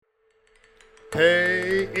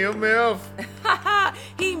Hey, MF.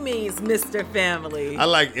 He means Mr. Family. I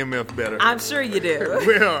like MF better. I'm sure you do.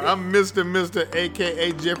 Well, I'm Mr.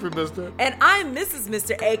 a.k.a. Jeffrey Mr. And I'm Mrs.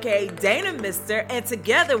 Mr. a.k.a. Dana Mr. And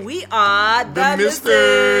together we are the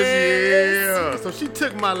Misters. Yeah. So she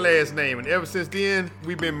took my last name, and ever since then,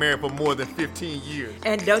 we've been married for more than 15 years.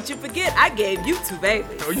 And don't you forget, I gave you 2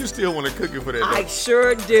 babies. Oh, you still want to cook it for that? I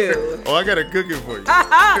sure do. Oh, I got to cook it for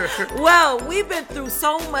you. Well, we've been through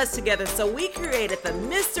so much together, so we created the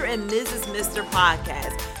Mr. and Mrs. Mr.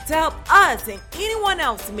 podcast to help us and anyone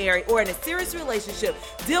else married or in a serious relationship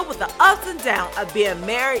deal with the ups and downs of being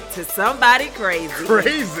married to somebody crazy.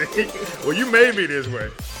 Crazy? Well, you made me this way.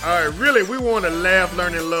 All right, really, we want to laugh,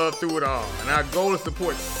 learn, and love through it all. And our goal is to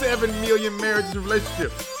support 7 million marriages and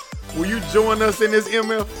relationships. Will you join us in this,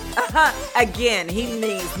 MF? Again, he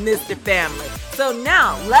means Mr. Family. So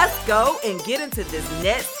now, let's go and get into this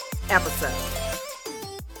next episode.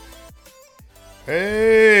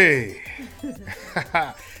 Hey.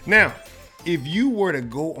 Now, if you were to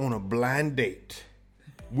go on a blind date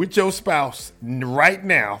with your spouse right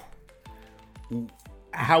now,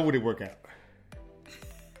 how would it work out?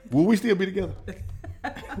 Will we still be together?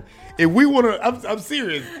 If we want to, I'm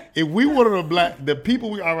serious. If we wanted the people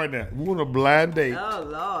we are right now, we want a blind date. Oh,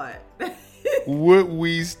 Lord. Would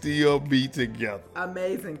we still be together?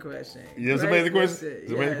 Amazing question. Yes, amazing question.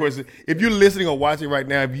 It's amazing question. If you're listening or watching right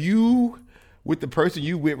now, if you, with the person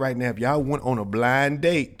you with right now, if y'all went on a blind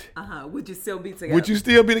date, would you still be together? Would you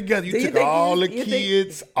still be together? You took all the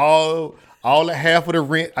kids, all the half of the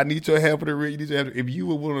rent. I need your half of the rent. You need your half. If you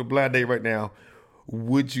were on a blind date right now,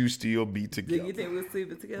 would you still be together? Do you think we'll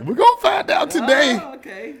sleep it together? We're gonna find out today. Oh,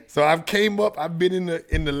 okay. So I've been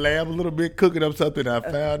in the lab a little bit, cooking up something. I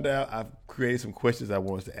found out. I've created some questions I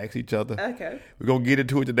want us to ask each other. Okay. We're gonna get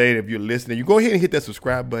into it today. And if you're listening, you go ahead and hit that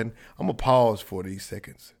subscribe button. I'm gonna pause for these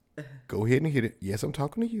seconds. Go ahead and hit it. Yes, I'm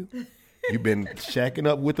talking to you. You've been shacking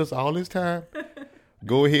up with us all this time.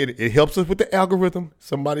 Go ahead. It helps us with the algorithm.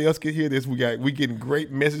 Somebody else can hear this. We getting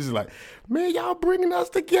great messages like, man, y'all bringing us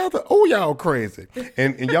together. Oh, y'all crazy.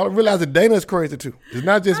 And y'all realize that Dana's crazy too. It's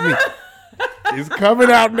not just me. It's coming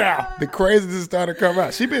out now. The craziness is starting to come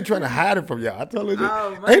out. She been trying to hide it from y'all. I told her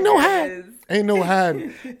that. Ain't no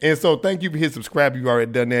hiding. And so thank you for hitting subscribe. You've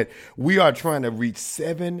already done that. We are trying to reach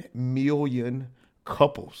 7 million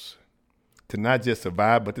couples to not just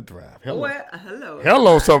survive, but to thrive. Hello. Well, hello.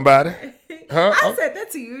 Hello, somebody. Huh? I said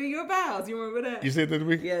that to you in your vows. You remember that? You said that to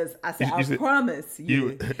me? Yes. I said, I promise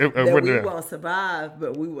you that we won't survive,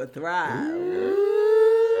 but we will thrive.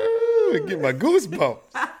 Ooh, get my goosebumps.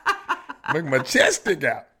 Make my chest stick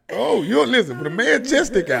out. Oh, you don't listen. When a man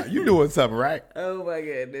chest stick out, you doing something right. Oh, my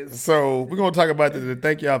goodness. So we're going to talk about this. And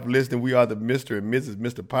thank y'all for listening. We are the Mr. and Mrs.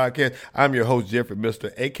 Mr. Podcast. I'm your host, Jeffrey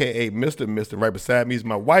Mr., a.k.a. Mr. Mr. Right beside me is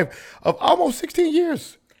my wife of almost 16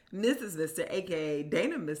 years. Mrs. Mr., a.k.a.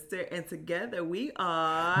 Dana Mr., and together we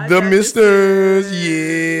are... The Misters.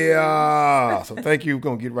 Yeah. So thank you. We're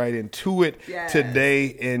going to get right into it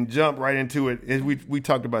today and jump right into it. As we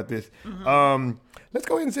talked about this. Mm-hmm. Let's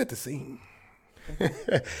go ahead and set the scene.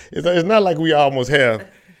 It's not like we almost have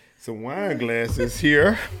some wine glasses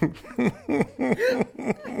here.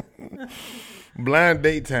 Blind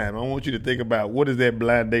date time. I want you to think about what does that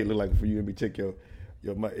blind date look like for you. Let me check your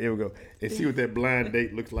here we go. And see what that blind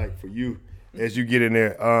date looks like for you as you get in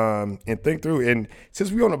there and think through. And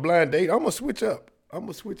since we're on a blind date, I'm gonna switch up.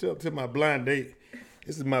 To my blind date.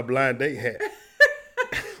 This is my blind date hat.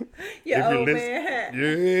 Your old man hat.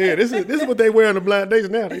 Yeah, this is what they wear on the blind dates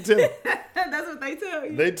now. They tell me. That's what they tell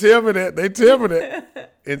you. They tell me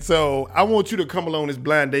that. And so I want you to come along this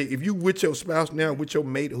blind date. If you with your spouse now, with your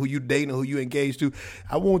mate, who you dating, who you engaged to,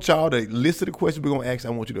 I want y'all to listen to the questions we're going to ask. I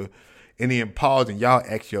want you to, and then pause and y'all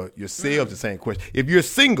ask yourselves the same question. If you're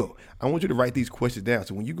single, I want you to write these questions down.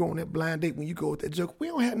 So when you go on that blind date, when you go with that joke, we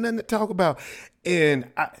don't have nothing to talk about.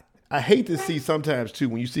 And I hate to see sometimes, too,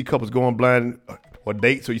 when you see couples going blind or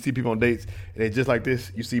dates, or you see people on dates, and they just like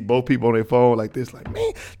this. You see both people on their phone like this, like,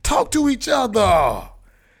 man, talk to each other.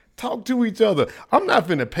 I'm not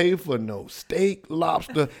finna pay for no steak,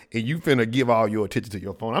 lobster, and you finna give all your attention to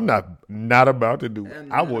your phone. I'm not about to do it.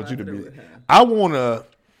 I want you to be. I want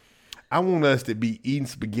us to be eating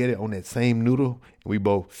spaghetti on that same noodle, and we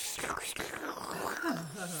both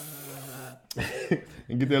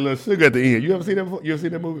and get that little sugar at the end. You ever seen that before? You ever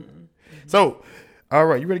seen that movie? So, all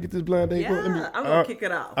right, you ready to get this blind date? Yeah, I'm going to kick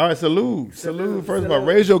it off. All right, salute. First of all,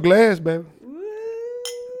 raise your glass, baby.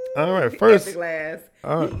 All right, first. Empty glass.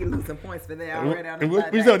 You can lose some points for that already on the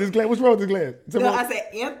What's wrong with this glass? What's wrong with this glass? No, I said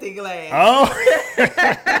empty glass. Oh.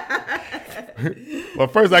 Well,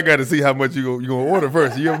 first I got to see how much you gonna order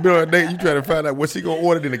first. You ever been on a date? You try to find out what she gonna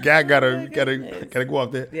order, then the guy gotta go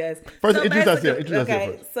off there. Yes. First, so introduce yourself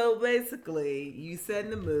first. So basically, you set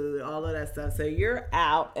in the mood, all of that stuff. So you're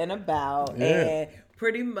out and about, and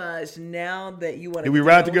pretty much now that you want to. Did we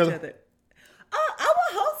ride together? I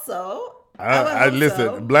would hope so. I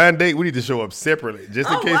listen. Blind date. We need to show up separately, just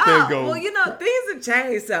in case things go. Well, things have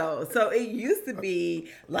changed. So it used to be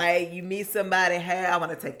like you meet somebody, hey, I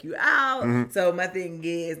want to take you out. Mm-hmm. So my thing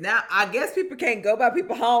is now, I guess people can't go by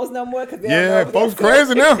people's homes no more because folks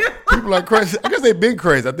crazy now. People are crazy. I guess they've been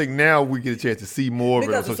crazy. I think now we get a chance to see more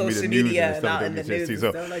because of social media and stuff and the news and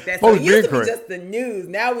stuff like that. Folks so it used to been be just the news.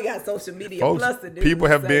 Now we got social media plus the news. People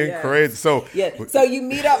have been crazy. So so you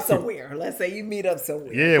meet up somewhere. Let's say you meet up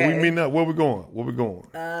somewhere. Yeah, we meet up. Where we going?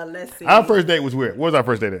 Let's see. Our first date was where? Where was our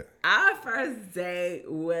first date at? Our first date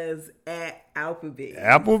was at Applebee's.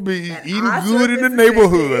 Eating good in the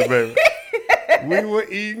neighborhood, baby. We were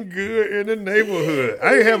eating good in the neighborhood.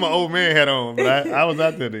 I didn't have my old man hat on, but I was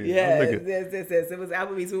out there then. Yes. It was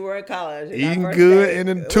Applebee's. We were in college. Eating good and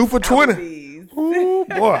then 2 for $20. Ooh,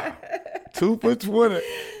 boy. 2 for $20.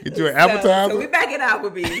 Get you an appetizer. So we back at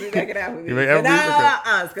Applebee's. But not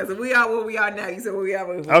us, because we are where we are now. You said where we are.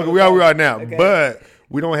 We are where we are now. Okay. But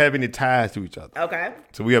we don't have any ties to each other. Okay.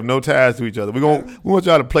 So we have no ties to each other. We want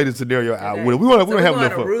y'all to play this scenario out with it. We want to have a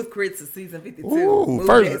little fun. Ruth Chris season 52. Ooh,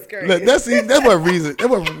 first, that's what reason. That's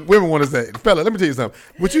what women want to say. Fella, let me tell you something.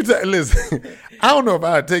 Listen, I don't know if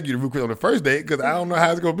I'd take you to Ruth Chris on the first date because I don't know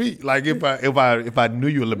how it's gonna be. Like if I knew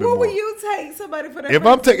you a little bit more. What would you take somebody for that?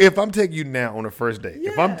 If I'm taking you now on the first date,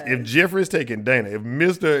 if Jeffrey's taking Dana, if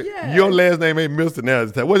Mr. Your last name ain't Mr. now,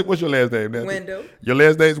 what's your last name? Wyndham. Your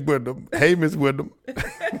last name's Wyndham. Hey, Miss Wyndham.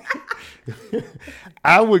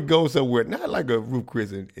 I would go somewhere, not like a Ruth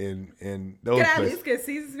Chris in those places. Can I at least get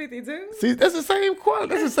seasons 52? See, that's the same quality.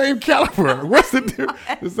 That's the same caliber. What's the difference?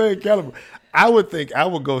 The same caliber. I would think I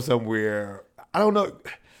would go somewhere. I don't know.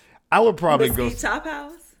 I would probably go. Top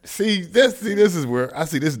House. See, this is where I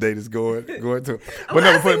see this date is going to. But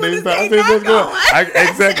never put this date going.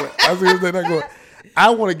 Exactly. I see this date not going. I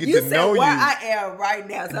want to get to know you. I am right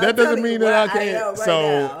now. So that doesn't mean that I can't.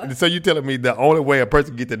 So you telling me the only way a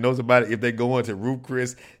person get to know somebody if they go into Ruth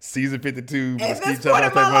Chris season 52 Mesquite Top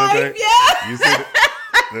of my life, yeah. You see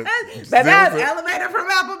but that's elevator from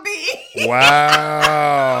Applebee's.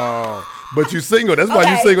 Wow. But you single. That's why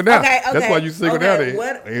you single now. That's why you single now.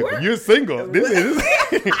 You're single.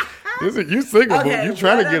 This is you single, boo. You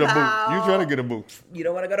trying to get a boo. You trying to get a boo. You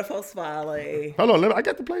don't want to go to Folks Folly. Hold on, I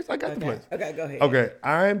got the place. The place. Okay, go ahead. Okay,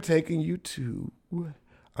 I'm taking you to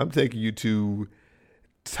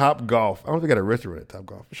Top Golf. I don't think they got a restaurant at Top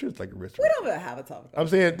Golf. I'm sure it's like a restaurant. We don't have a Top Golf. I'm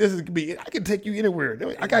saying I can take you anywhere.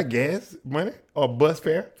 I got gas money or bus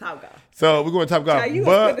fare. Top Golf. So we're going to Top Golf. Now you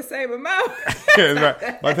spend the same amount. Yeah, that's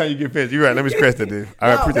right. By the time you get finished, you're right. Let me scratch that, dude.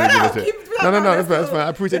 I appreciate it. No, that's fine. I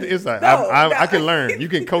appreciate the insight. I can learn. You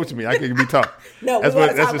can coach me. I can be taught. That's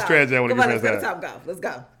the strategy I want to get inside. Let's go to Top Golf. Let's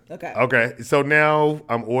go. Okay. Okay. So now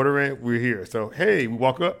I'm ordering. We're here. So hey, we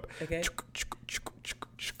walk up. Okay.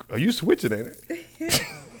 Are you switching, ain't it?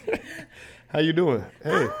 How you doing?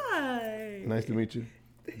 Hey. Hi. Nice to meet you.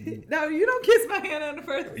 No, you don't kiss my hand on the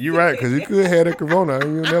first. You're right, because you could have the corona.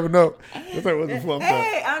 You never know.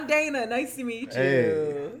 Hey, I'm Dana. Nice to meet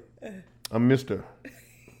you. Hey, I'm Mr.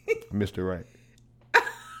 Right.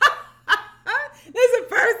 That's the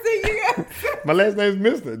first thing you got. My last name's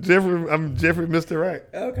Mr. Jeffrey. I'm Jeffrey Mr. Right.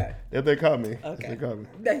 Okay. If they call me. Okay.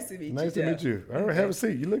 Nice to meet you. Nice to meet you. All right, have a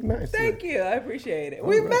seat. You look nice. Thank you. I appreciate it.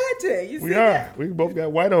 We're matching. You see we are. That? We both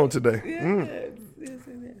got white on today. Yes.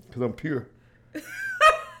 Because I'm pure.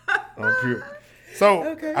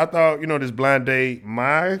 So I thought, this blind date,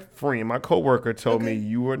 my friend, my coworker told me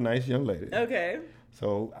you were a nice young lady. Okay.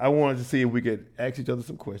 So I wanted to see if we could ask each other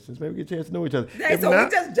some questions. Maybe get a chance to know each other. Hey, so we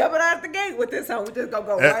just jumping out the gate with this, huh? We just gonna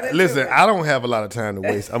go right into it. Listen, I don't have a lot of time to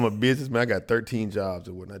waste. I'm a businessman. I got 13 jobs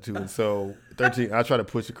and whatnot too. And so 13, I try to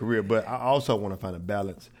push a career, but I also want to find a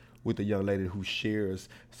balance with a young lady who shares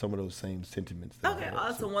some of those same sentiments. Okay,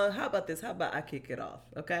 awesome. Well, how about this? How about I kick it off?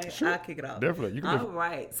 Okay, sure. I'll kick it off. Definitely. All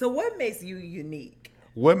right. So what makes you unique?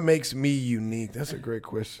 What makes me unique? That's a great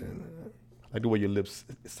question. I like the way your lips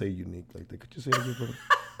say unique like that. Could you say that again?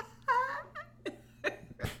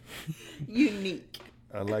 Unique.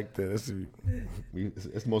 I like that. It's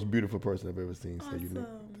the most beautiful person I've ever seen say unique.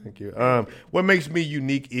 Thank you. What makes me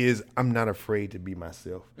unique is I'm not afraid to be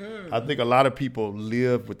myself. I think a lot of people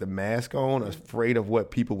live with the mask on, afraid of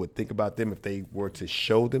what people would think about them if they were to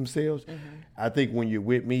show themselves. I think when you're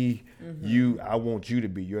with me, I want you to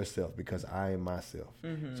be yourself because I am myself.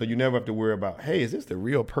 So you never have to worry about, hey, is this the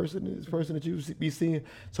real person, this person that you be seeing?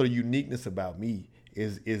 So the uniqueness about me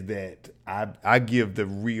is that I give the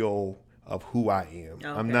real of who I am. Okay.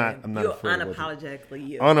 I'm not You're afraid unapologetically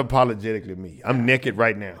you. Unapologetically me. I'm naked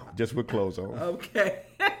right now, just with clothes on. Okay.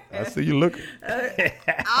 I see you looking.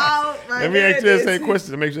 Oh my Let me ask you the same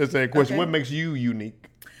question. Make sure the same question. Okay. What makes you unique?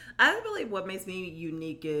 I believe what makes me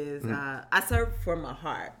unique is I serve from my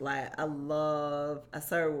heart. Like I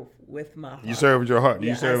serve with my heart. You serve with your heart.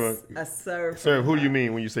 Yeah, You serve. I serve. Serve. Who do you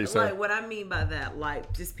mean when you say serve? Like what I mean by that,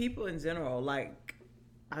 like just people in general, like.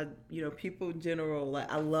 People in general, like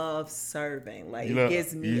I love serving. Like it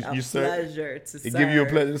gives me a pleasure to serve. It gives you a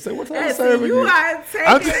pleasure to say, "What type of serving you?" Are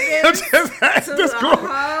taking I'm just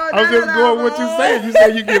going what you saying. You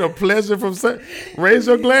say you get a pleasure from serving. Raise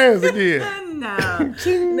your glass again. No. I'm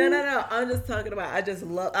just talking about. I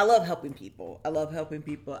love helping people. I love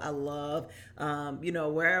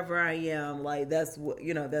wherever I am. Like that's who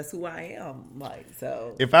I am. Like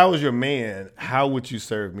so. If I was your man, how would you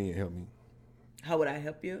serve me and help me? How would I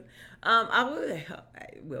help you? I would.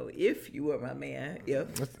 Well, if you were my man,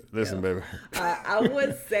 listen, baby. I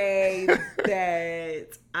would say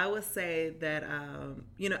that.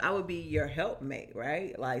 I would be your helpmate,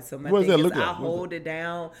 right? Like, so my thing is, I hold it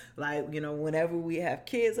down. Like, whenever we have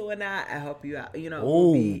kids or whatnot, I help you out.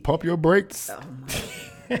 Pump your brakes.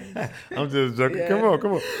 I'm just joking. Yeah.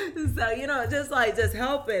 Come on. So, just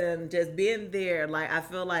helping and just being there. Like, I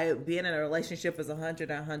feel like being in a relationship is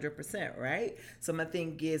 100%, right? So my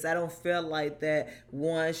thing is, I don't feel like that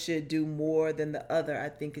one should do more than the other. I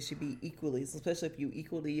think it should be equally, especially if you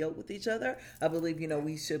equally yoke with each other. I believe,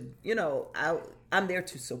 we should, I'm there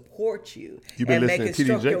to support you and make it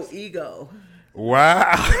stroke your ego.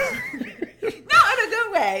 Wow.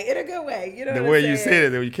 In a good way. The way you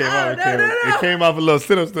said it, when you came out, it came off a little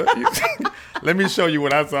sinister. Let me show you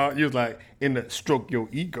what I saw. You was like, in the stroke your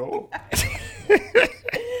ego.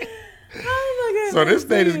 Oh my God. So this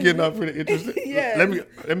thing is getting up pretty interesting. Yes. Let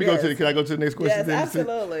me go to can I go to the next question? Yes,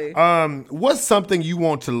 absolutely. What's something you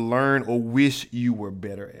want to learn or wish you were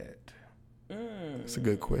better at? That's a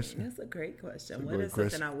good question. That's a great question. What is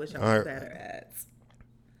something I wish I was better at?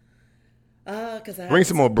 Bring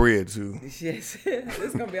some more bread too. Yes,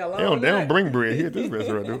 it's gonna be a long. They don't bring bread here at this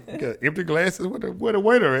restaurant. We got empty glasses. What a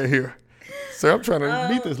waiter at here. So I'm trying to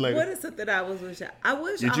meet this lady. What is something I wish I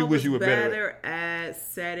was better at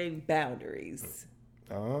setting boundaries.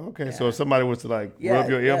 Oh, okay. Yeah. So if somebody was to rub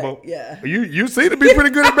your elbow, you seem to be pretty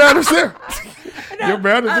good at boundaries there. Your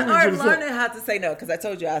boundaries. Or learning how to say no, because I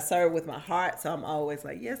told you I serve with my heart, so I'm always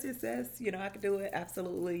like yes, I can do it,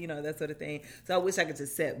 absolutely, that sort of thing. So I wish I could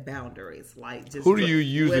just set boundaries, like just. Who do you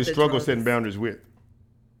usually struggle setting boundaries with?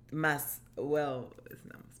 It's not my spouse.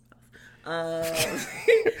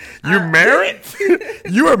 You married?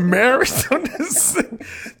 You are married on this?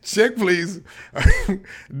 Check, please.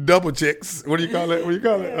 Double checks. What do you call it?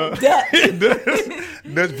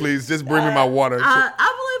 Dutch, please. Just bring me my water. I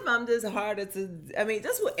believe I'm just harder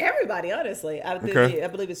just with everybody, honestly. I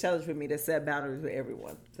believe it's a challenge for me to set boundaries with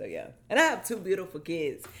everyone. So, yeah. And I have 2 beautiful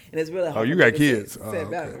kids. And it's really hard for me got kids.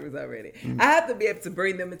 Set boundaries already. I have to be able to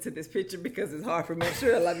bring them into this picture because it's hard for me. I'm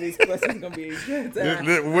sure a lot of these questions are going to be good.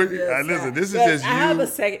 Listen, this is just you. I have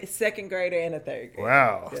a second grader and a third grader.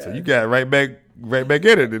 Wow. Yeah. So you got right back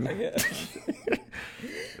at it, didn't you?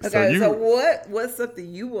 Okay, so what's something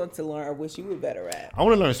you want to learn or wish you were better at? I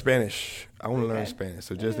want to learn Spanish.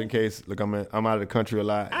 So just in case, look, I'm out of the country a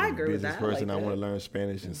lot. I agree with that. Person, I want to learn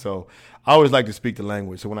Spanish, and so I always like to speak the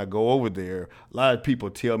language. So when I go over there, a lot of people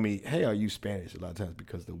tell me, "Hey, are you Spanish?" A lot of times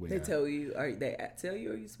because of the way they tell you, are you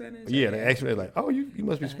Spanish? Yeah, they actually like, "Oh, you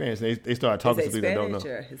must be Spanish." They start talking to people they don't know.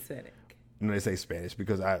 Spanish or Hispanic? No, they say Spanish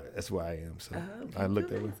because that's where I am. So I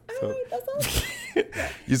looked at it. So that's awesome.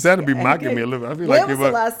 You sound to be mocking me a little bit. I feel when was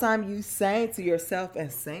the last time you sang to yourself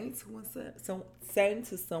and sang to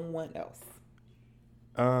someone else?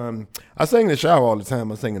 I sing in the shower all the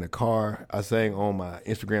time. I sing in the car. I sang on my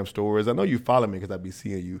Instagram stories. I know you follow me because I be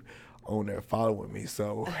seeing you on there following me.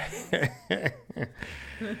 So,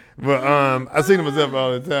 but I sing to myself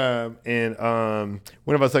all the time. And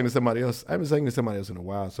whenever I sing to somebody else, I haven't sang to somebody else in a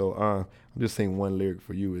while. So I'm just saying one lyric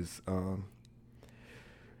for you is,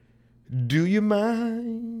 do you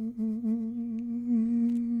mind?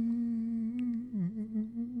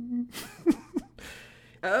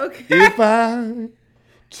 Okay. If I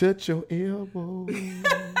touch your elbow.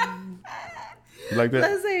 You like that?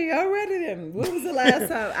 Let's see. Y'all ready then? When was the last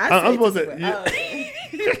time I'm supposed to.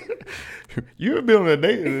 You ever been on a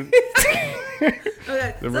date?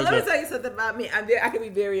 Okay, so let me tell you something about me. I can be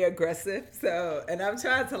very aggressive, and I'm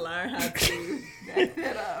trying to learn how to back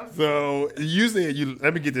that up. So you said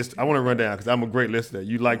let me get this. I want to run down because I'm a great listener.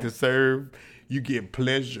 You like to serve. You get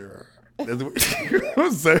pleasure. That's what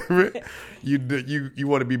you serve it. You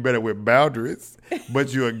want to be better with boundaries,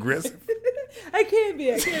 but you're aggressive. I can't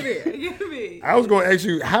be. I was going to ask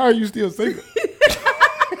you, how are you still single?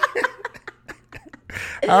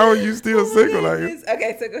 How are you still single?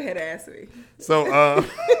 Okay, so go ahead and ask me. So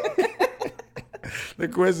the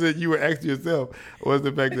question you were asking yourself was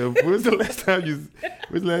the fact of when was the last time you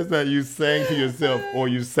sang to yourself or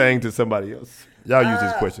you sang to somebody else? Y'all use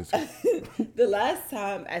these questions. The last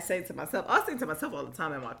time I sang to myself, I sing to myself all the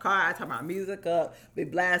time in my car. I turn my music up, we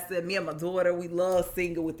blast it. Me and my daughter, we love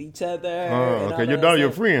singing with each other. Oh, okay. Your daughter,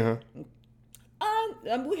 your friend, huh?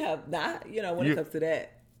 We have not, when it comes to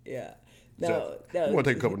that. Yeah. No. You want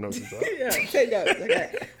to take a couple notes? Yeah, take notes.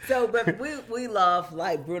 Okay. So, but we love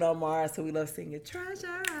like Bruno Mars, so we love singing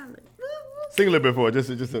Treasure Island. Sing a little bit for it, just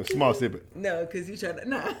a small snippet. No, because you trying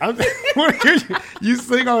to you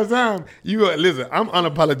sing all the time. Listen. I'm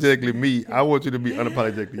unapologetically me. I want you to be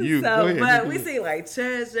unapologetically you. So, go ahead, but we sing like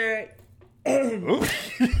Treasure. I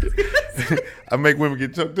make women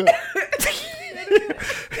get choked up.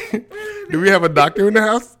 Do we have a doctor in the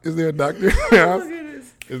house? Is there a doctor in the house?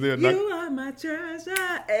 Is there a doctor? You are my treasure.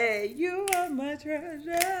 Hey, you are my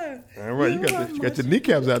treasure. All right, you got your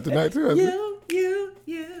kneecaps out tonight too. You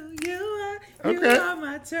are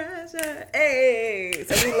my treasure. Hey,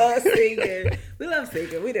 so we love singing. We love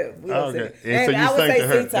singing. We do. We love singing. And so you I would say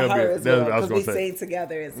sing to her as well because we say. sing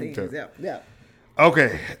together and sing. Okay. Yeah.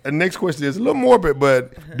 Okay. The next question is a little morbid,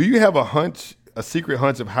 but do you have a secret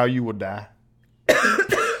hunch of how you will die?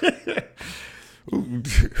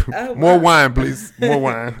 More wine, please. More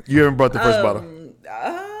wine. You haven't brought the first bottle.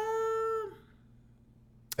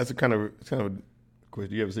 That's a kind of question.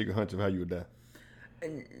 Do you have a secret hunch of how you would die?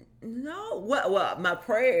 No. Well, my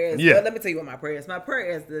prayer is. Yeah. Well, let me tell you what my prayer is. My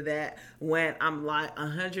prayer is that when I'm like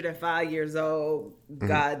 105 years old,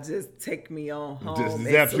 God just take me on home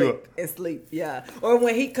and sleep. Yeah. Or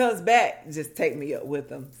when He comes back, just take me up with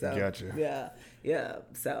Him. So, gotcha. Yeah.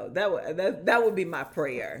 So that would be my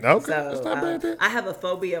prayer. Okay. So, that's not bad then. I have a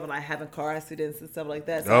phobia of like having car accidents and stuff like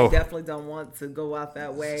that. So I definitely don't want to go out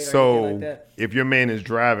that way. Or anything like that. If your man is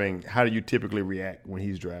driving, how do you typically react when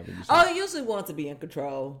he's driving? I usually want to be in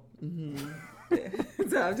control. Mm-hmm.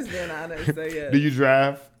 So I'm just being honest. So yeah. Do you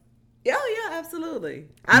drive? Yeah, absolutely.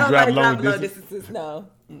 I don't like driving long distances. No.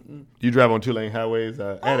 Mm-mm. You drive on 2-lane highways?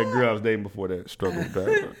 I had a girl I was dating before that struggled with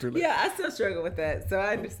driving on 2 lanes. Yeah, I still struggle with that, so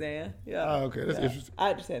I understand. Yeah. Oh, okay. That's interesting.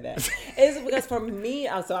 I understand that. It's because for me,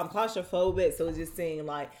 I'm claustrophobic, so it just seems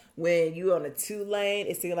like when you're on a 2-lane,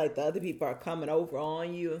 it seems like the other people are coming over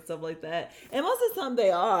on you and stuff like that. And most of the time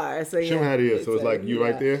they are. So show me how it is. So it's like you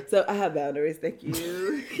right there? So I have boundaries. Thank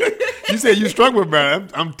you. You said you struggle with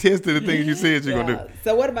boundaries. I'm testing the things you said you're going to do.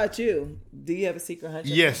 So what about you? Do you have a secret hunch?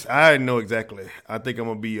 Yes, I know exactly. I think I'm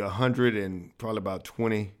going to be 100 and probably about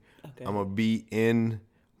 20. Okay. I'm going to be in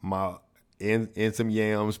some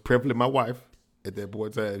yams, preferably my wife at that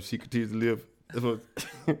point in time. She continues to live. That's what,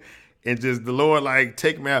 and just the Lord, like,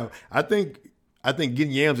 take me out. I think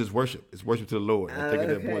getting yams is worship. It's worship to the Lord. I think at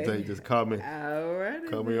that point in time, he just called me. All right.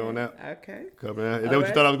 Call me on out. Okay. Call me out. Is that what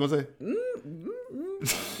you thought I was going to say?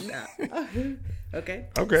 No. Okay.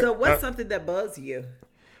 Okay. So what's something that bugs you?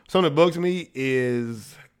 Something that bugs me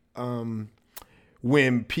is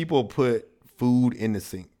when people put food in the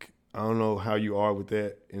sink. I don't know how you are with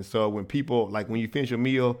that. And so when people, like when you finish your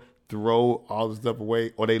meal, throw all the stuff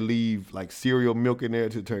away, or they leave like cereal milk in there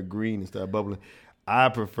to turn green and start bubbling. I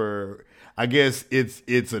guess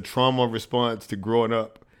it's a trauma response to growing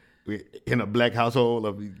up in a black household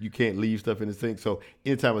of you can't leave stuff in the sink. So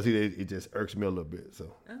anytime I see that, it just irks me a little bit.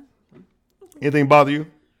 So anything bother you?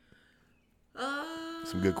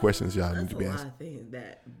 Some good questions y'all need to be asking. I think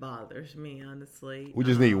that bothers me, honestly. We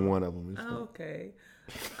just need one of them. Okay.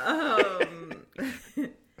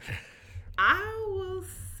 I will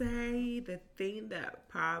say the thing that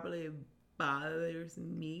probably bothers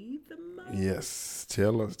me the most. Yes.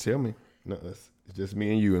 Tell me. No, it's just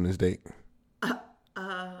me and you on this date.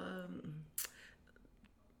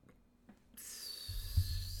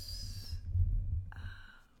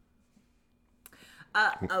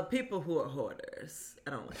 People who are hoarders. I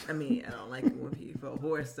don't like it when people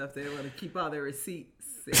hoard stuff. They want to keep all their receipts.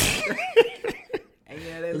 And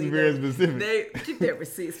yeah, they leave very specific. They keep their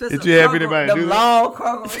receipts. Did you have anybody do that? Long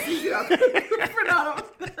cargo receipts.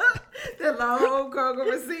 They're long Kroger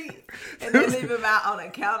receipt and then leave them out on the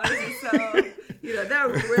counters and stuff. You know, that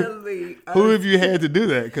really. Who have you had to do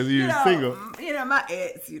that because you're single? You know, my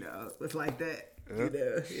ex, was like that. You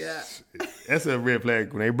know, yeah. That's a red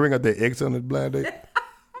flag. When they bring up their ex on the blind date,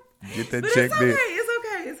 get that checked in.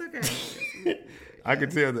 It's okay. I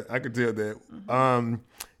could tell that. Mm-hmm.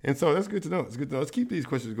 And so that's good to know. It's good to know. Let's keep these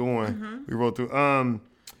questions going. Mm-hmm. We roll through.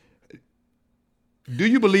 Do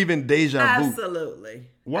you believe in deja vu? Absolutely.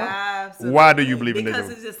 Why? Absolutely. Why do you believe in deja vu?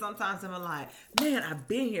 Because it's just sometimes I'm like, man, I've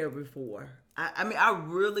been here before. I mean, I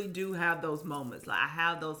really do have those moments. Like, I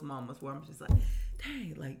have those moments where I'm just like,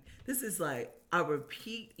 dang, like, this is like a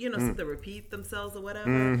repeat, something repeat themselves or whatever.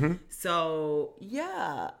 Mm-hmm. So,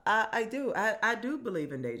 yeah, I do. I do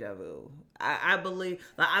believe in deja vu. I believe,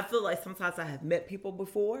 like, I feel like sometimes I have met people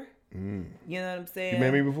before. Mm. You know what I'm saying? You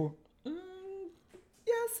met me before? Yeah,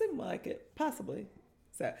 it seemed like it. Possibly.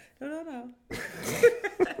 So, no.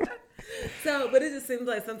 So, but it just seems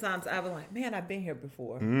like sometimes I was like, man, I've been here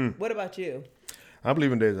before. Mm. What about you? I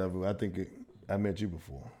believe in deja vu. I think I met you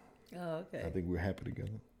before. Oh, okay. I think we're happy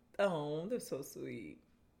together. Oh, they're so sweet.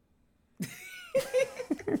 All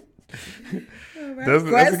right.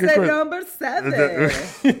 Question number 7.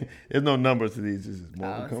 There's no numbers to these. This is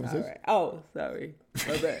more conversation. Sorry.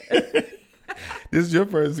 This is your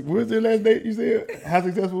first. What was your last date you said? How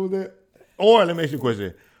successful was that? Or let me ask you a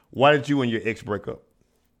question. Why did you and your ex break up?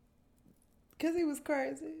 Because he was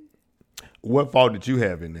crazy. What fault did you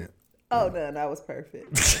have in that? Oh, none. I was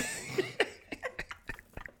perfect.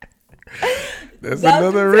 That's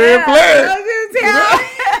another red flag.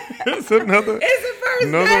 It's another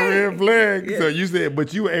red flag. Yeah. So you said,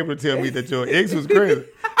 but you were able to tell me that your ex was crazy.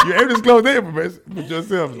 You were able to disclose that information, but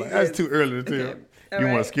yourself like that's too early to tell. Okay. You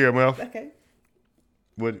want to scare him off? Okay.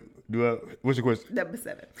 What's your question? Number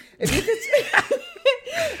 7. If you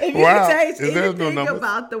could change anything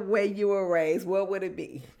about the way you were raised, what would it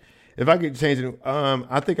be? If I could change it,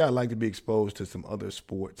 I think I'd like to be exposed to some other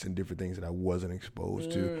sports and different things that I wasn't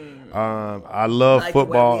exposed to. I love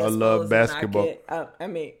football. I love basketball.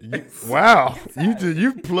 Wow,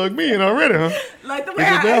 you plugged me in already, huh? Like the way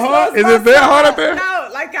Is it that hard up there? No,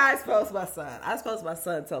 like I exposed my son. I exposed my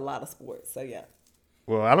son to a lot of sports. So yeah.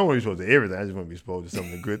 Well, I don't want to be exposed to everything. I just want to be exposed to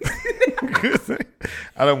something good.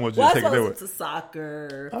 I don't want you to take it that way. To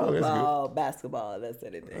soccer, football, basketball. That's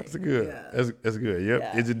anything. That's good. Yeah. That's good. Yep.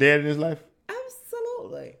 Yeah. Is your dad in his life?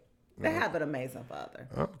 Absolutely. They have an amazing father.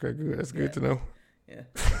 Okay, good. That's good to know. Yeah.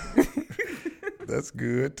 That's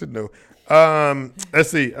good to know. Let's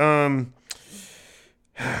see.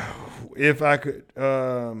 If I could,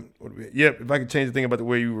 if I could change the thing about the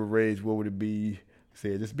way you were raised, what would it be?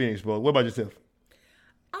 Say, just being exposed. What about yourself?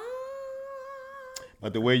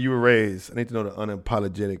 But the way you were raised, I need to know the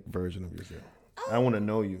unapologetic version of yourself. I want to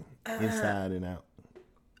know you inside and out.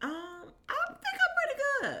 I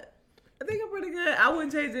think I'm pretty good. I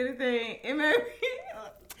wouldn't change anything. It made me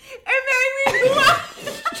who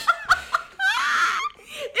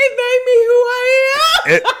I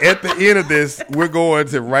am. At the end of this, we're going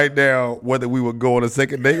to write down whether we would go on a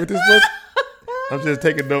second date with this person. I'm just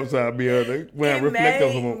taking notes so I'll be able to reflect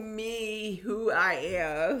on them. Who I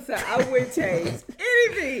am, so I wouldn't change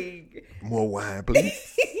anything. More wine,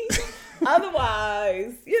 please.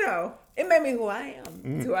 Otherwise, it made me who I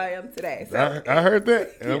am. Who I am today. So, I heard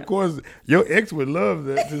that, and of course, your ex would love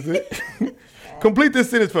that. Complete this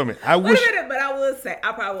sentence for me. Wait a minute, but I would say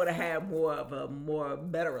I probably would have had more of a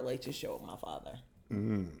better relationship with my father.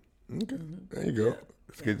 Okay, there you go.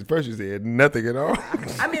 Because first you said nothing at all.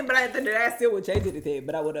 I mean, but at the end of that, still would change anything.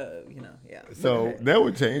 But I would have, yeah. So that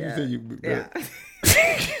would change. Yeah. You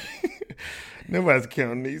said nobody's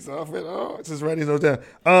counting these off at all. Just write these all down.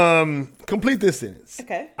 Complete this sentence.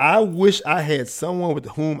 Okay. I wish I had someone with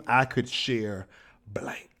whom I could share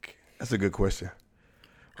blank. That's a good question.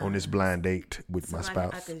 On this blind date with my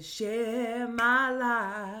spouse. I could share my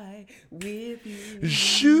life with you.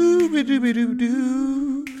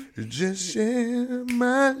 Shoo-be-doo-be-doo-doo. Just share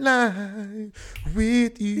my life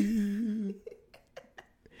with you.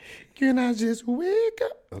 Can I just wake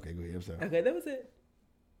up? Okay, go ahead. I'm sorry. Okay, that was it.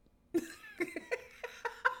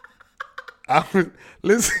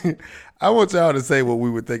 Listen, I want y'all to say what we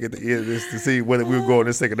would think at the end of this to see whether we would go on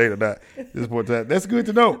this second date or not. This point in time. That's good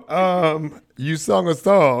to know. You sung a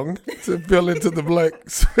song to fill into the blank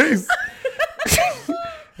space.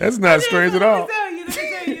 That's not strange at all.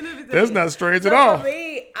 That's not strange at all. For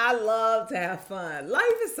me, I love to have fun. Life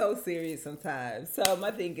is so serious sometimes. So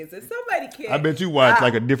my thing is, if somebody can, I bet you watch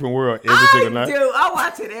like A Different World every single night. I do. I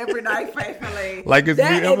watch it every night faithfully. Like it's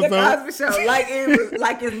that new episode. The Cosby Show. Like it's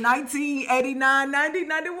 1989, 90,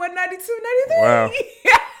 91, 92, 93. Wow.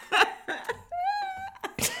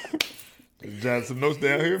 jot some notes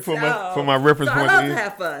down here for my reference point. I love to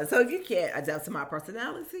have fun. So you can't adjust to my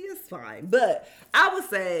personality. It's fine. But I would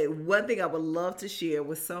say one thing I would love to share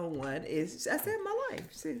with someone is I said my life.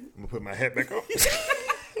 See? I'm gonna put my hat back on.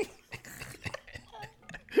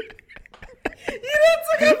 You done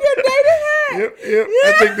took off your dating hat. Yep.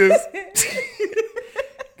 I think this.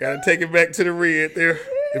 Gotta take it back to the red there.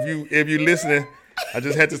 If you listening, I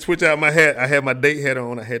just had to switch out my hat. I had my date hat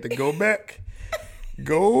on. I had to go back.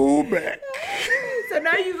 Go back. So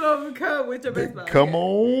now you gonna come with your baseball. Come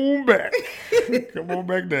on back. Come on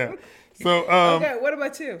back down. So okay, what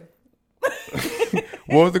about you?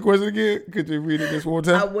 What was the question again? Could you read it this one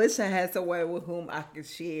time? I wish I had someone with whom I could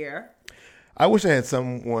share. I wish I had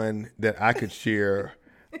someone that I could share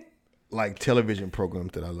like television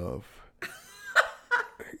programs that I love.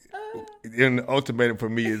 And the ultimatum for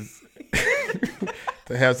me is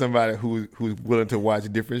to have somebody who's willing to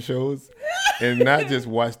watch different shows and not just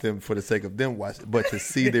watch them for the sake of them watching, but to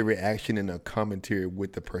see their reaction and a commentary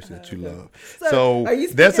with the person that you love. So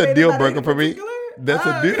that's a deal breaker for me. That's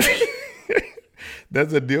a deal.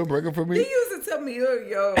 That's a deal breaker for me. You used to tell me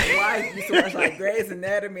your wife used to watch like Grey's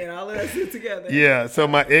Anatomy and all of that shit together. Yeah, so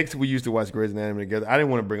my ex, we used to watch Grey's Anatomy together. I didn't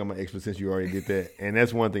want to bring up my ex, but since you already did that, and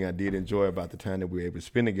that's one thing I did enjoy about the time that we were able to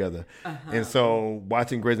spend together. And so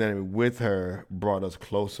watching Grey's Anatomy with her brought us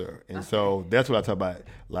closer. And so that's what I talk about,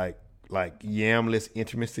 like yamless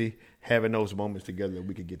intimacy, having those moments together that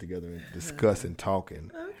we could get together and discuss and talk. And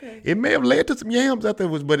it may have led to some yams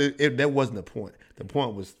afterwards, but that wasn't the point. The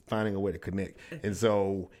point was finding a way to connect. And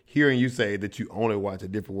so hearing you say that you only watch A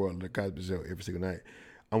Different World on the Cosby Show every single night,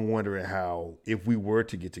 I'm wondering how, if we were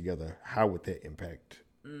to get together, how would that impact?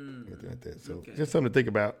 Like that. So just something to think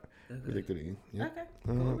about. Yeah. Okay.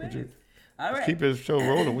 Cool, all right. Keep this show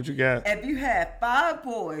rolling. What you got? If you had 5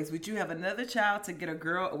 boys, would you have another child to get a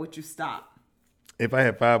girl, or would you stop? If I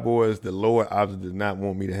had 5 boys, the Lord obviously did not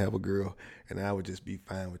want me to have a girl, and I would just be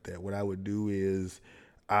fine with that. What I would do is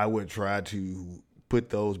I would try to put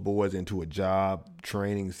those boys into a job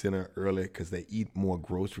training center early because they eat more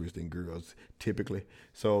groceries than girls typically.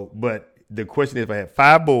 So, but the question is, if I had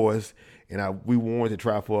 5 boys and we wanted to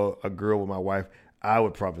try for a girl with my wife, I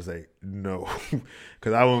would probably say no,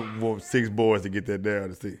 because I would want 6 boys to get that down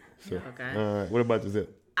to see. So, okay. All right. What about yourself?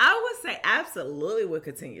 I would say absolutely would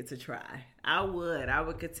continue to try. I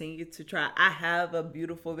would continue to try. I have a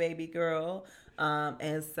beautiful baby girl.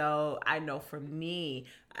 And so I know for me,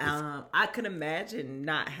 I could imagine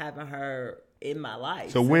not having her in my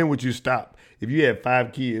life. So when would you stop? If you had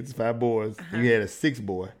 5 kids, 5 boys, and you had a 6th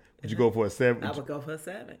boy, would you go for a 7th? I would go for a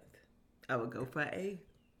 7th. I would go for an 8th.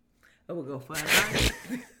 I would go for a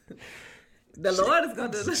 9th. The Lord is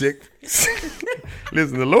going to do this.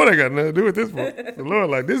 Listen, the Lord ain't got nothing to do with this one. The Lord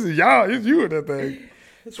like, this is y'all. It's you with that thing.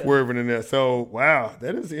 Swerving in there. So, wow,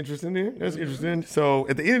 that is interesting there. That's interesting. So,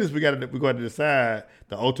 at the end of this, we got to decide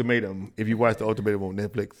the ultimatum. If you watch the ultimatum on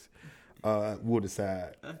Netflix, we'll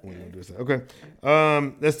decide when we'll decide. Okay.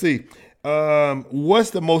 Let's see. What's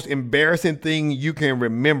the most embarrassing thing you can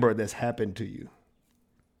remember that's happened to you?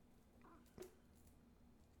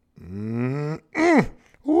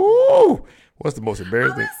 Ooh. What's the most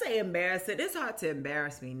embarrassing? I would say embarrassing. It's hard to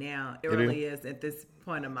embarrass me now. It really is at this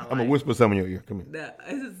point in my life. I'm going to whisper something in your ear. Come here.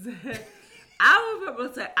 I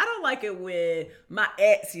remember saying, I don't like it when my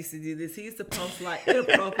ex used to do this. He used to post like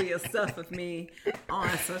inappropriate stuff of me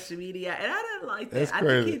on social media, and I didn't like that. That's crazy.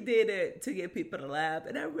 I think he did it to get people to laugh,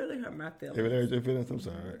 and that really hurt my feelings. If it hurt your feelings, I'm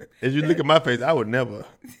sorry. As you look at my face, I would never.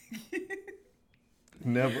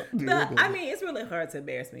 Never. But, I mean, it's really hard to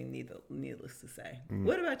embarrass me, needless to say.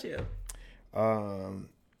 What about you?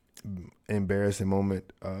 Embarrassing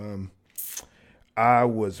moment. I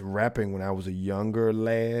was rapping when I was a younger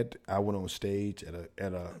lad. I went on stage at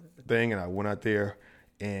a thing, and I went out there,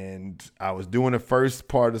 and I was doing the first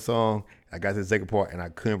part of the song. I got to the second part, and I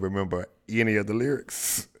couldn't remember any of the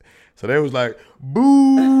lyrics. So they was like,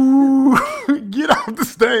 "Boo! Get off the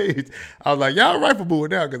stage!" I was like, "Y'all right for booing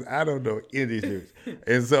now because I don't know any of these lyrics."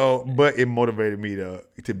 And so, but it motivated me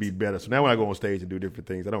to be better. So now when I go on stage and do different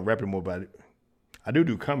things, I don't rap anymore about it. I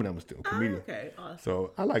do comedy. I'm still a comedian. Okay, awesome.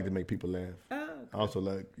 So I like to make people laugh. Oh, okay. Also,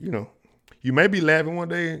 like, you may be laughing one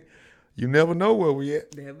day. You never know where we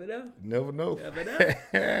at. Never know. Never know. Never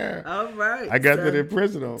know. All right. I got that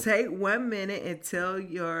impression on. Take 1 minute and tell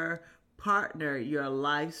your partner your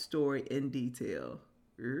life story in detail.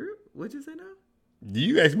 What'd you say now?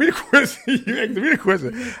 You asked me the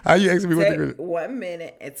question. How you asking me what the question? 1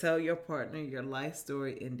 minute and tell your partner your life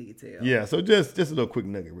story in detail. Yeah, so just a little quick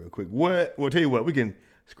nugget real quick. We'll tell you what, we can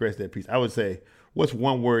scratch that piece. I would say, what's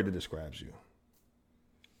one word that describes you?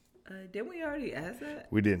 Didn't we already ask that?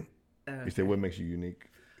 We didn't. We said what makes you unique.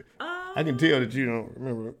 I can tell that you don't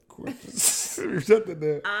remember questions. Something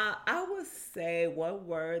there. I would say one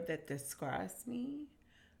word that describes me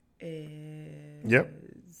is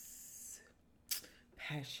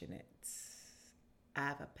passionate. I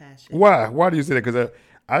have a passion. Why? Why do you say that? Because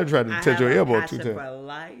I tried to touch your elbow 2 times. I have a passion for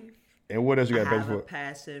life. And what else you got a passion for? I have a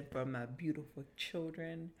passion for my beautiful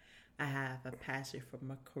children. I have a passion for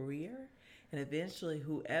my career. And eventually,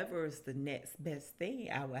 whoever is the next best thing,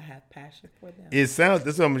 I will have passion for them. That's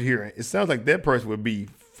what I'm hearing. It sounds like that person would be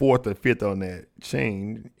 4th or 5th on that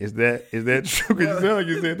chain. Is that true? Because you sound like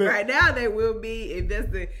you said that. Right now, they will be. If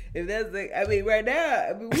that's the. I mean, right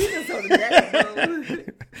now, we just on the back.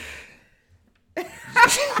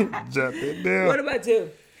 Jump it down. What about you?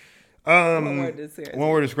 One word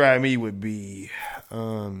to describe me would be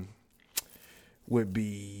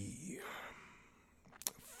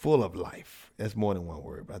full of life. That's more than one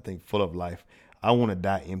word, but I think full of life. I want to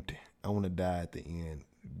die empty. I want to die at the end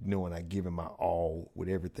knowing I given my all with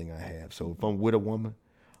everything I have. So if I'm with a woman,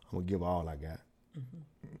 I'm going to give all I got.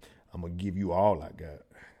 Mm-hmm. I'm going to give you all I got.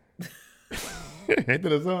 Ain't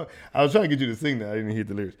that a song? I was trying to get you to sing that. I didn't hear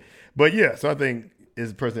the lyrics. But yeah, so I think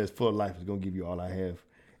as a person that's full of life is going to give you all I have.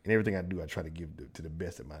 And everything I do, I try to give to the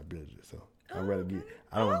best of my ability. So I'd rather get,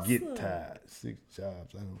 I don't get tired. 6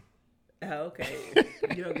 jobs, I don't. Oh, okay.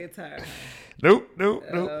 You don't get tired. Nope.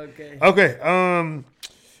 Okay.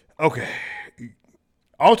 Okay.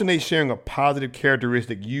 Alternate sharing a positive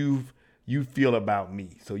characteristic you feel about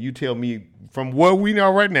me. So you tell me from what we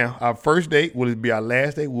know right now, our first date, will it be our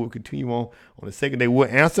last date? We'll continue on the second date. We'll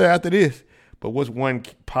answer after this. But what's one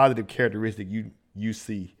positive characteristic you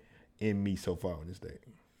see in me so far on this date?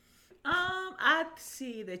 I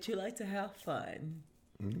see that you like to have fun.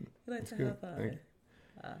 You like to have fun.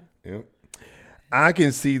 Yep. I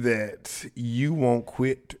can see that you won't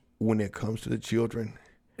quit when it comes to the children.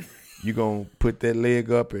 You're going to put that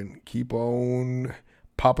leg up and keep on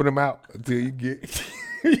popping them out until you get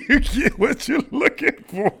what you're looking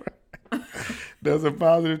for. That's a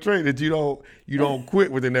positive trait that you don't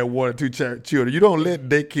quit within that 1 or 2 children. You don't let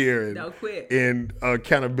daycare and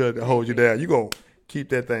accountability hold you down. You go keep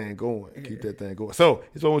that thing going. Keep that thing going. So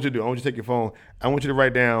here's what I want you to do. I want you to take your phone. I want you to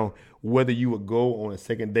write down whether you would go on a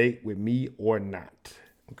second date with me or not.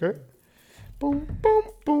 Okay? Boom, boom,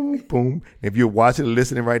 boom, boom. If you're watching or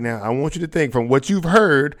listening right now, I want you to think from what you've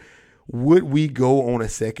heard, would we go on a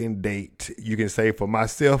second date? You can say for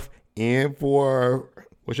myself and for,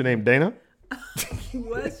 what's your name, Dana?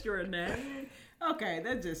 What's your name? Okay,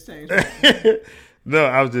 that just changed. No,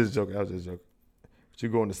 I was just joking. But you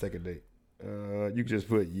go on the second date. You can just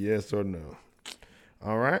put yes or no.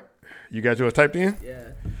 All right. You got yours typed in?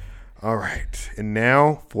 Yeah. All right. And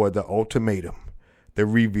now for the ultimatum, the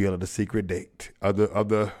reveal of the secret date of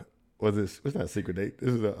the what's this? It's not a secret date.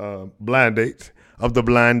 This is a blind date of the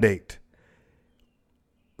blind date.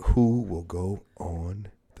 Who will go on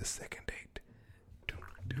the second date?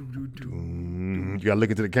 You gotta look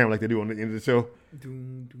into the camera like they do on the end of the show,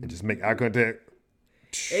 and just make eye contact.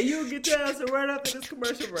 And you'll get your answer right after this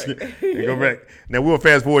commercial break. And go back. Now we'll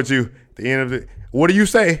fast forward to the end of it. What do you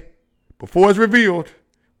say before it's revealed?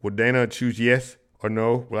 Will Dana choose yes or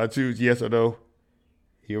no? Will I choose yes or no?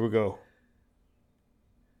 Here we go.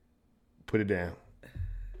 Put it down.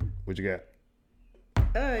 What you got?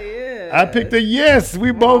 Oh, yeah. I picked a yes.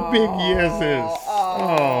 We both picked yeses.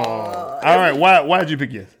 Oh. All right. Why did you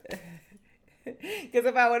pick yes? Because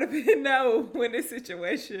if I would have been no in this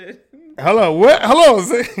situation. Hello. What? Hello.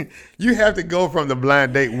 You have to go from the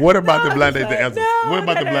blind date. What about the blind date to answer? What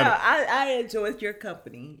about the blind date? I enjoy your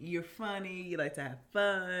company. You're funny. You like to have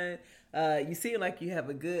fun. You seem like you have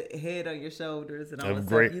a good head on your shoulders and all that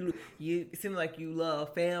stuff. You seem like you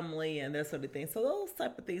love family and that sort of thing. So those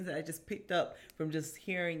type of things that I just picked up from just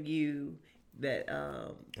hearing you that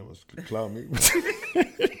was clown me.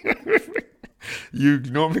 You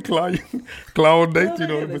normally clown dates, you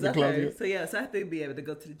know, put the clown you. So yes, I have to be able to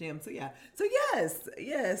go to the gym. So yeah. So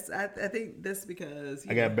yes, I think that's because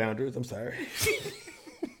I got boundaries. I'm sorry.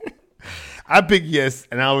 I picked yes,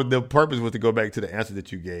 and the purpose was to go back to the answer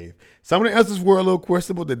that you gave. Some of the answers were a little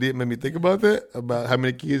questionable. That did make me think about that, about how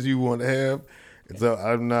many kids you want to have. And so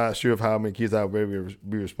I'm not sure of how many kids I would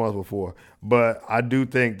be responsible for. But I do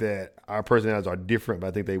think that our personalities are different, but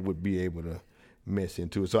I think they would be able to mesh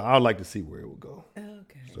into it. So I'd like to see where it would go.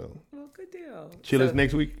 Okay. So, well, good deal. Chillers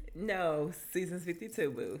next week? No, season's 52,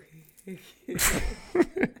 boo.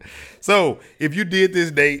 So if you did this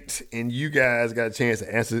date and you guys got a chance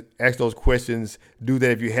to ask those questions, do that.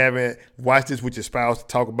 If you haven't, watch this with your spouse,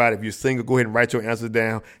 talk about it. If you're single, go ahead and write your answers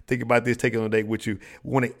down. Think about this, take it on a date with you.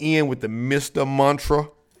 We want to end with the Mr. Mantra.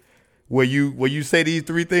 where you say these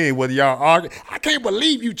 3 things, whether y'all argue, I can't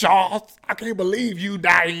believe you, Charles. I can't believe you,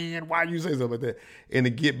 Diane. Why you say something like that? And to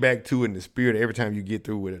get back to it in the spirit every time you get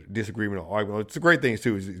through with a disagreement or argument. It's a great thing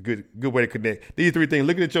too. It's a good way to connect. These 3 things.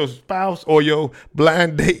 Looking at your spouse or your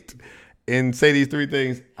blind date and say these 3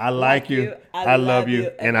 things. I like you, I love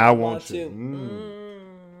you, and I want you.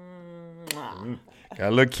 Got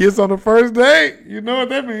a little kiss on the first date. You know what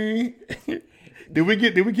that means. Did we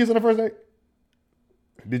kiss on the first date?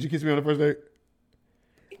 Did you kiss me on the first date?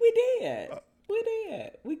 We did.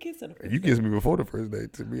 We kissed on the first date. You kissed me before the first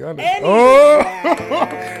date, to be honest.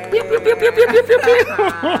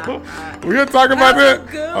 We'll talk about that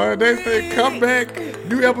on the next thing. Come back.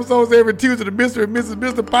 New episodes every Tuesday, the Mr. and Mrs.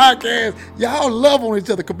 Mr. Podcast. Y'all love on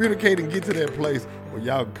each other, communicate, and get to that place where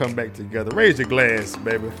y'all can come back together. Raise your glass,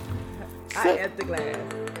 baby. I am the glass.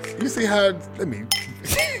 You see how, let me,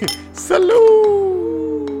 salute.